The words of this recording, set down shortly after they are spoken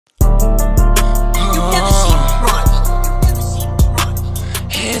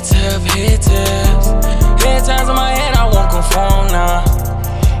Headtaps in my head, I won't conform now.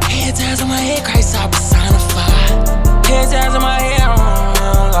 Headtaps in my head, Christ I personified. Headtaps in my head, I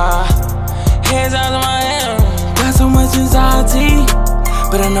don't lie. Headtaps in my head, got so much anxiety,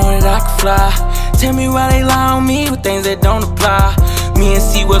 but I know that I can fly. Tell me why they lie on me with things that don't apply. Me and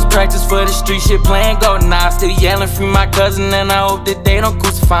C was practice for the street shit, playing GoldenEye. Still yelling free my cousin, and I hope that they don't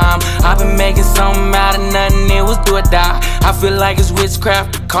crucify him. I've been making something out of nothing, it was do or die. I feel like it's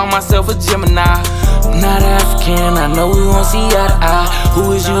witchcraft to call myself a Gemini. I'm not African, I know we won't see eye to eye.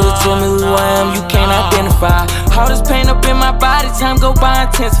 Who is you to tell me who I am? You can't identify. All this pain up in my body, time go by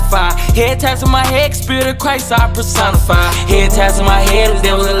intensify. Headtaps in my head, spirit of Christ I personify. Headtaps in my head, if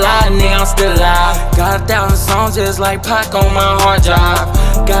there was a lie, nigga, I'm still alive. Got 1,000 songs just like Pac on my hard drive.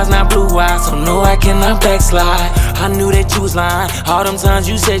 God's not blue-eyed, so no, I cannot backslide. I knew that you was lying. All them times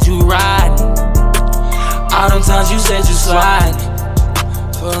you said you riding, all them times you said you sliding.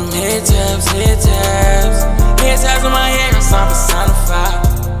 For them headtaps in my head, cause I'm personified.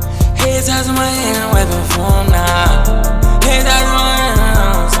 Headtaps in my head, I'm weapon form now. Headtaps in my head,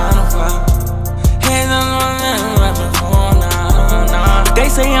 I'm personified. Headtaps in my head, I'm weapon form now. They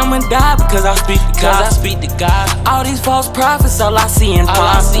say I'ma die because I speak to God. All these false prophets, all I see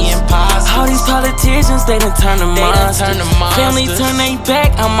imposters. All these politicians, they done turn to monsters. Family turn they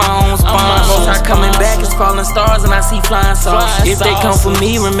back, I'm my own sponsor. Start coming back, it's falling stars and I see flying saucers. If they come for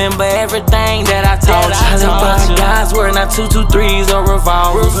me, remember everything that I taught you. I live by God's word, not 223s or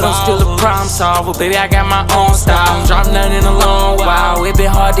revolvers. But I'm still a problem solver, baby, I got my own style. Drop nothing in a long while, it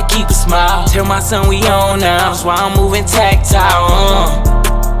been hard to keep a smile. Tell my son we on now, that's why I'm moving tactile.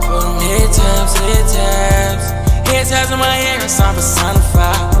 For them headtaps in my head, cause I'm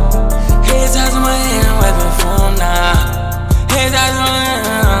personified. Headtaps in my head, I'm weapon form now. Headtaps in my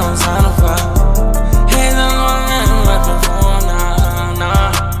head, I'm personified. Headtaps in my head, I'm weapon form now.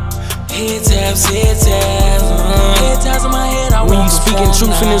 Headtaps in my head, I when you speaking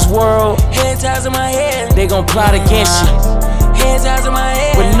truth in this world, headtaps in my head, they gon' plot against you. Headtaps in my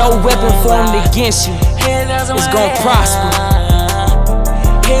head, with no weapon formed against you, it's gon' prosper.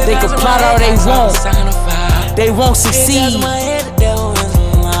 They can plot all they want, they won't succeed.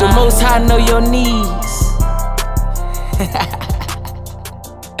 The Most High know your needs.